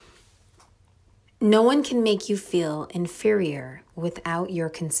No one can make you feel inferior without your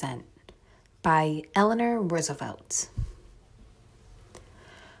consent, by Eleanor Roosevelt.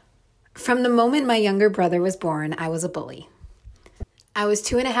 From the moment my younger brother was born, I was a bully. I was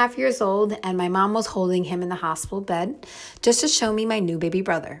 2.5 years old and my mom was holding him in the hospital bed just to show me my new baby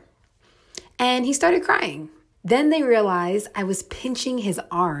brother. And he started crying. Then they realized I was pinching his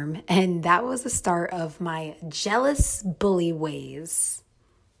arm, and that was the start of my jealous bully ways.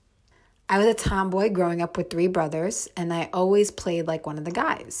 I was a tomboy growing up with 3 brothers, and I always played like one of the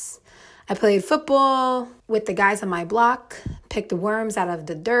guys. I played football with the guys on my block, picked worms out of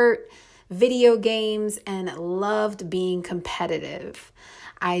the dirt, video games, and loved being competitive.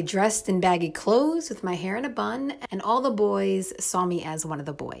 I dressed in baggy clothes with my hair in a bun, and all the boys saw me as one of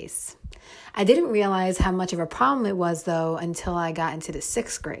the boys. I didn't realize how much of a problem it was, though, until I got into the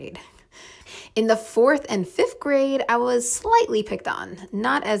 6th grade. In the 4th and 5th grade, I was slightly picked on,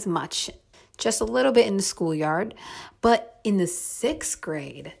 not as much, just a little bit in the schoolyard. But in the 6th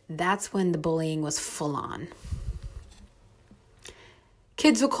grade, that's when the bullying was full on.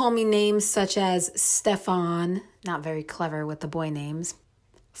 Kids would call me names such as Stefan, not very clever with the boy names,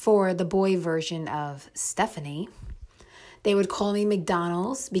 for the boy version of Stephanie. They would call me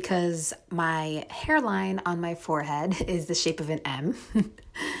McDonald's because my hairline on my forehead is the shape of an M.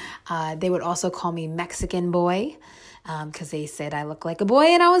 They would also call me Mexican boy because they said I look like a boy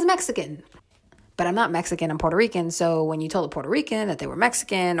and I was Mexican. But I'm not Mexican, I'm Puerto Rican. So when you told a Puerto Rican that they were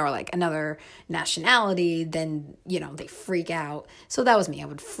Mexican or like another nationality, then, they freak out. So that was me. I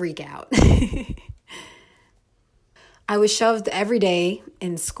would freak out. I was shoved every day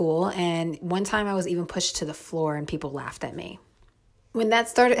in school, and one time I was even pushed to the floor and people laughed at me. When that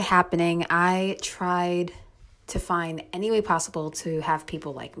started happening, I tried to find any way possible to have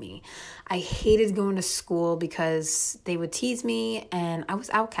people like me. I hated going to school because they would tease me and I was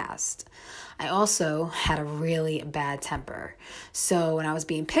outcast. I also had a really bad temper. So when I was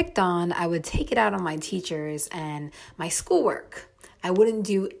being picked on, I would take it out on my teachers and my schoolwork. I wouldn't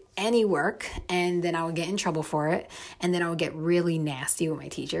do any work, and then I would get in trouble for it, and then I would get really nasty with my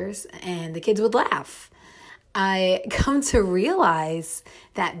teachers, and the kids would laugh. I come to realize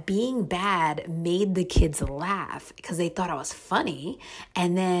that being bad made the kids laugh because they thought I was funny,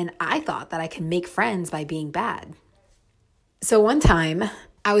 and then I thought that I could make friends by being bad. So one time,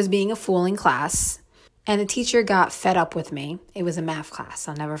 I was being a fool in class, and a teacher got fed up with me. It was a math class,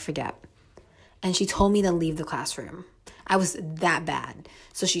 I'll never forget. And she told me to leave the classroom. I was that bad.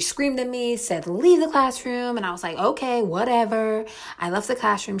 So she screamed at me, said, leave the classroom. And I was like, okay, whatever. I left the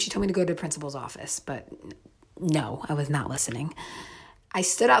classroom. She told me to go to the principal's office, but no, I was not listening. I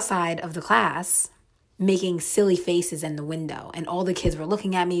stood outside of the class making silly faces in the window, and all the kids were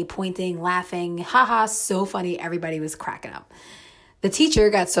looking at me, pointing, laughing. Haha, so funny. Everybody was cracking up. The teacher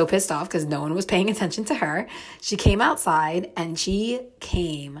got so pissed off because no one was paying attention to her. She came outside and she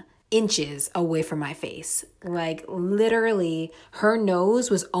came inches away from my face. Like literally her nose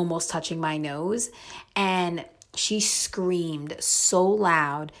was almost touching my nose, and she screamed so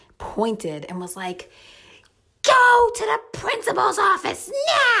loud, pointed, and was like, go to the principal's office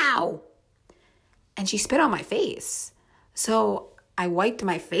now. And she spit on my face. So I wiped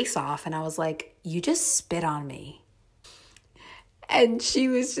my face off and I was like, you just spit on me. And she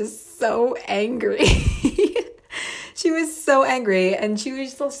was just so angry. She was so angry, and she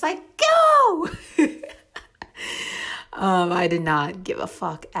was just like, go! I did not give a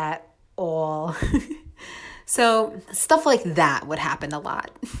fuck at all. So stuff like that would happen a lot.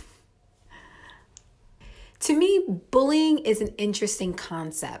 To me, bullying is an interesting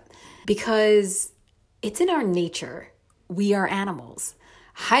concept because it's in our nature. We are animals,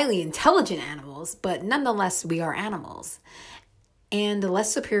 highly intelligent animals, but nonetheless, we are animals. And the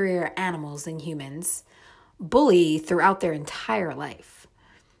less superior animals than humans bully throughout their entire life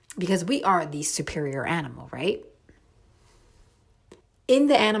because we are the superior animal, right? In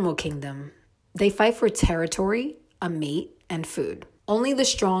the animal kingdom, they fight for territory, a mate, and food. Only the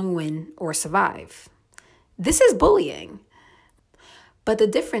strong win or survive. This is bullying. But the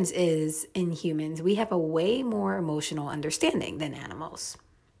difference is, in humans, we have a way more emotional understanding than animals.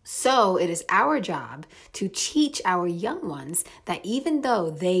 So it is our job to teach our young ones that even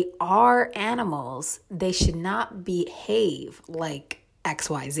though they are animals, they should not behave like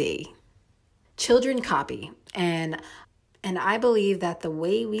XYZ. Children copy, and I believe that the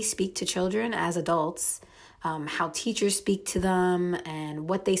way we speak to children as adults, how teachers speak to them and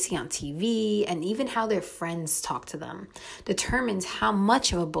what they see on TV, and even how their friends talk to them, determines how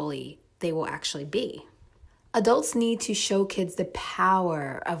much of a bully they will actually be. Adults need to show kids the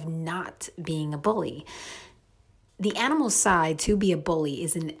power of not being a bully. The animal side to be a bully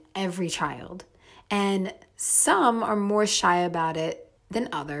is in every child. And some are more shy about it than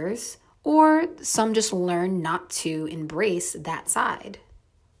others, or some just learn not to embrace that side.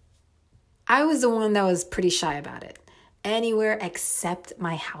 I was the one that was pretty shy about it. Anywhere except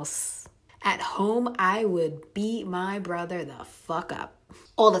my house. At home, I would beat my brother the fuck up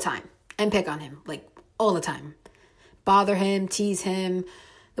all the time and pick on him, like all the time. Bother him, tease him.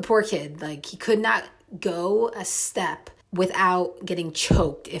 The poor kid, like he could not go a step without getting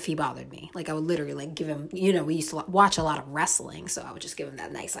choked if he bothered me. Like I would literally like give him, we used to watch a lot of wrestling, so I would just give him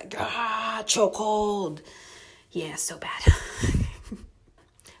that nice like chokehold. Yeah, so bad.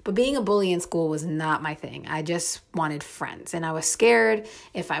 But being a bully in school was not my thing. I just wanted friends, and I was scared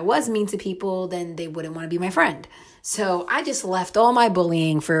if I was mean to people, then they wouldn't want to be my friend. So I just left all my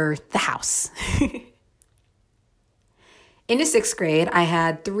bullying for the house. In the 6th grade, I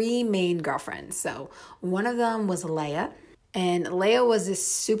had 3 main girlfriends. So one of them was Leia. And Leia was this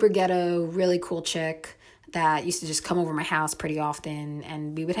super ghetto, really cool chick that used to just come over my house pretty often,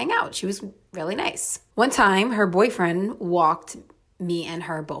 and we would hang out. She was really nice. One time, her boyfriend walked me and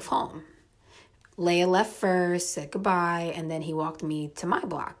her both home. Leia left first, said goodbye, and then he walked me to my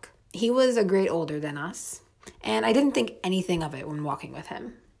block. He was a grade older than us, and I didn't think anything of it when walking with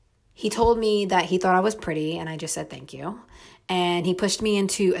him. He told me that he thought I was pretty, and I just said thank you. And he pushed me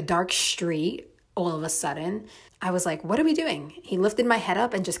into a dark street all of a sudden. I was like, what are we doing? He lifted my head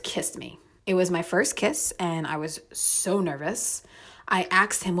up and just kissed me. It was my first kiss, and I was so nervous. I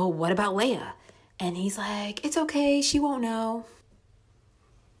asked him, well, what about Leia? And he's like, it's okay, she won't know.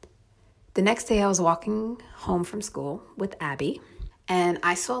 The next day I was walking home from school with Abby, and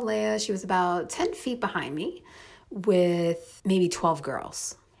I saw Leia. She was about 10 feet behind me with maybe 12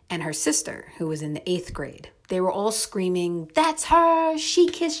 girls. And her sister, who was in the 8th grade. They were all screaming, that's her, she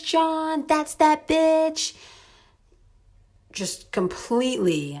kissed John, that's that bitch. Just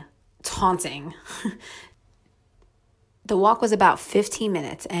completely taunting. The walk was about 15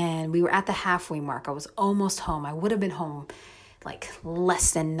 minutes, and we were at the halfway mark. I was almost home. I would have been home like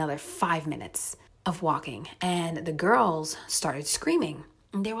less than another 5 minutes of walking. And the girls started screaming.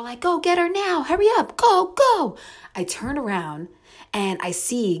 And they were like, go get her now, hurry up, go, go. I turned around and I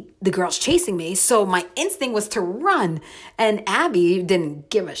see the girls chasing me. So my instinct was to run. And Abby didn't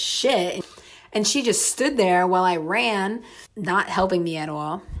give a shit. And she just stood there while I ran, not helping me at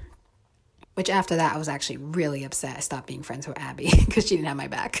all. Which after that, I was actually really upset. I stopped being friends with Abby because she didn't have my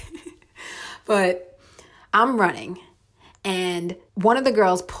back. But I'm running. And one of the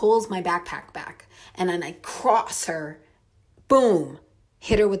girls pulls my backpack back. And then I cross her. Boom.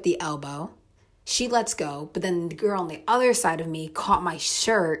 Hit her with the elbow. She lets go, but then the girl on the other side of me caught my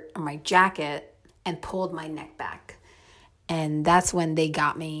shirt or my jacket and pulled my neck back. And that's when they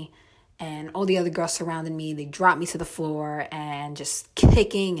got me, and all the other girls surrounded me. They dropped me to the floor and just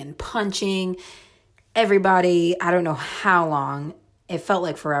kicking and punching everybody. I don't know how long. It felt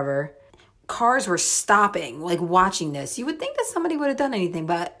like forever. Cars were stopping, like watching this. You would think that somebody would have done anything,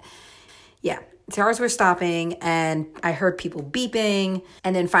 but yeah. Cars were stopping, and I heard people beeping,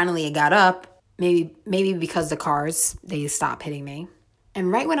 and then finally it got up, maybe because the cars, they stopped hitting me.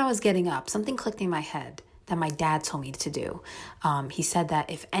 And right when I was getting up, something clicked in my head that my dad told me to do. He said that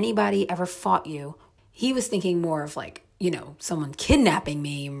if anybody ever fought you, he was thinking more of like, someone kidnapping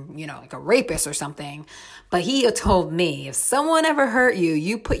me, like a rapist or something. But he told me, if someone ever hurt you,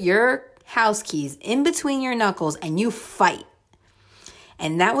 you put your house keys in between your knuckles and you fight.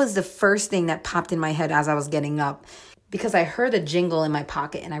 And that was the first thing that popped in my head as I was getting up, because I heard a jingle in my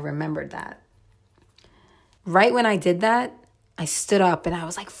pocket and I remembered that. Right when I did that, I stood up and I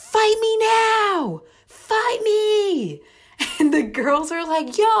was like, fight me now, fight me. And the girls were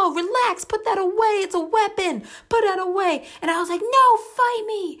like, yo, relax, put that away. It's a weapon, put that away. And I was like, no, fight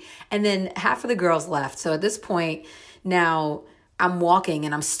me. And then half of the girls left. So at this point now I'm walking,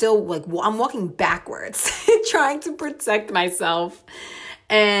 and I'm still like, I'm walking backwards, trying to protect myself.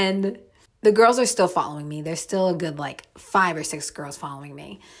 And the girls are still following me. There's still a good 5 or 6 girls following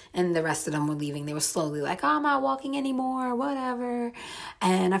me. And the rest of them were leaving. They were slowly like, I'm not walking anymore, whatever.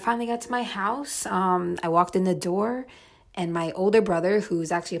 And I finally got to my house. I walked in the door, and my older brother,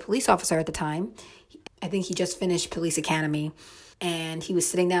 who's actually a police officer at the time, I think he just finished police academy. And he was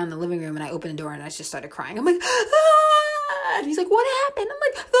sitting down in the living room, and I opened the door and I just started crying. I'm like, ah! And he's like, what happened? I'm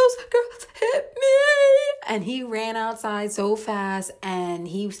like, those girls hit me. And he ran outside so fast, and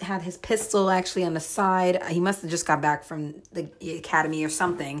he had his pistol actually on the side. He must have just got back from the academy or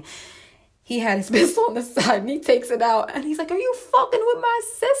something. He had his pistol on the side, and he takes it out, and he's like, are you fucking with my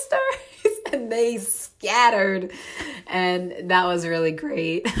sister? And they scattered. And that was really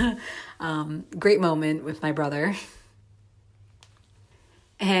great. Great moment with my brother.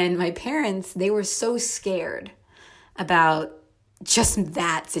 And my parents, they were so scared about just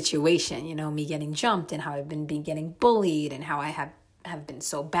that situation, me getting jumped and how I've been getting bullied and how I have been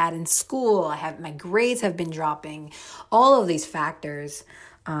so bad in school. My grades have been dropping. All of these factors,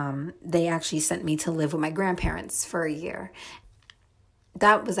 they actually sent me to live with my grandparents for a year.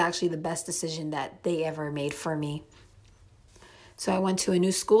 That was actually the best decision that they ever made for me. So I went to a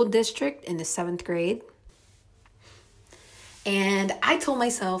new school district in the 7th grade. And I told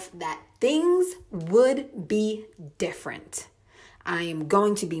myself that things would be different. I am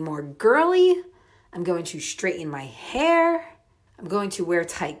going to be more girly. I'm going to straighten my hair. I'm going to wear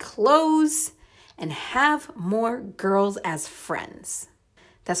tight clothes and have more girls as friends.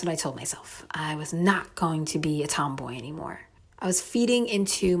 That's what I told myself. I was not going to be a tomboy anymore. I was feeding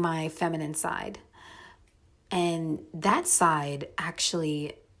into my feminine side. And that side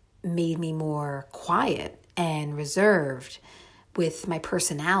actually made me more quiet and reserved with my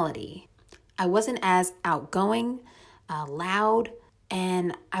personality. I wasn't as outgoing, loud,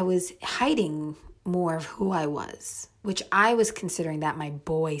 and I was hiding more of who I was, which I was considering that my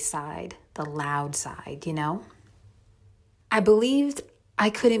boy side, the loud side, I believed I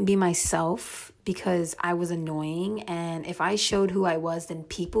couldn't be myself because I was annoying, and if I showed who I was, then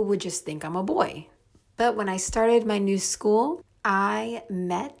people would just think I'm a boy. But when I started my new school, I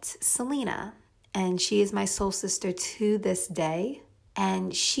met Selena, and she is my soul sister to this day.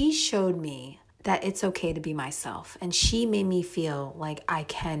 And she showed me that it's okay to be myself. And she made me feel like I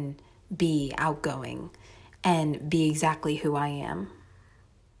can be outgoing and be exactly who I am.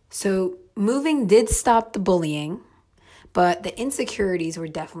 So moving did stop the bullying, but the insecurities were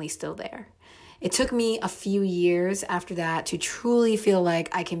definitely still there. It took me a few years after that to truly feel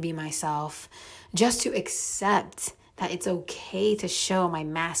like I can be myself, just to accept that it's okay to show my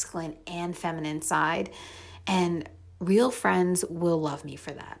masculine and feminine side, and real friends will love me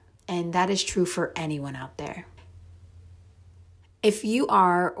for that. And that is true for anyone out there. If you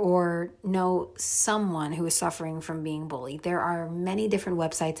are or know someone who is suffering from being bullied, there are many different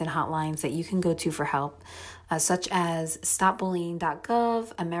websites and hotlines that you can go to for help, such as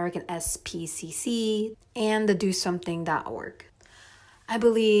stopbullying.gov, American SPCC, and the DoSomething.org. I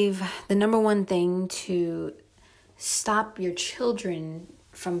believe the number one thing to stop your children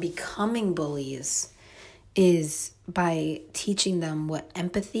from becoming bullies is by teaching them what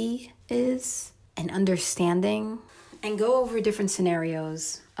empathy is and understanding, and go over different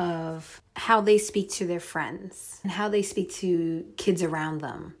scenarios of how they speak to their friends and how they speak to kids around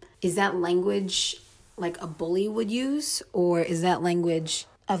them. Is that language like a bully would use, or is that language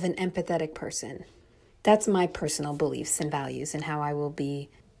of an empathetic person? That's my personal beliefs and values and how I will be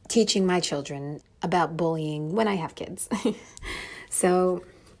teaching my children about bullying when I have kids. So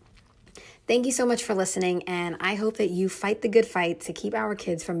thank you so much for listening, and I hope that you fight the good fight to keep our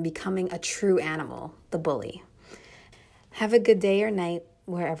kids from becoming a true animal, the bully. Have a good day or night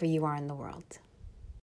wherever you are in the world.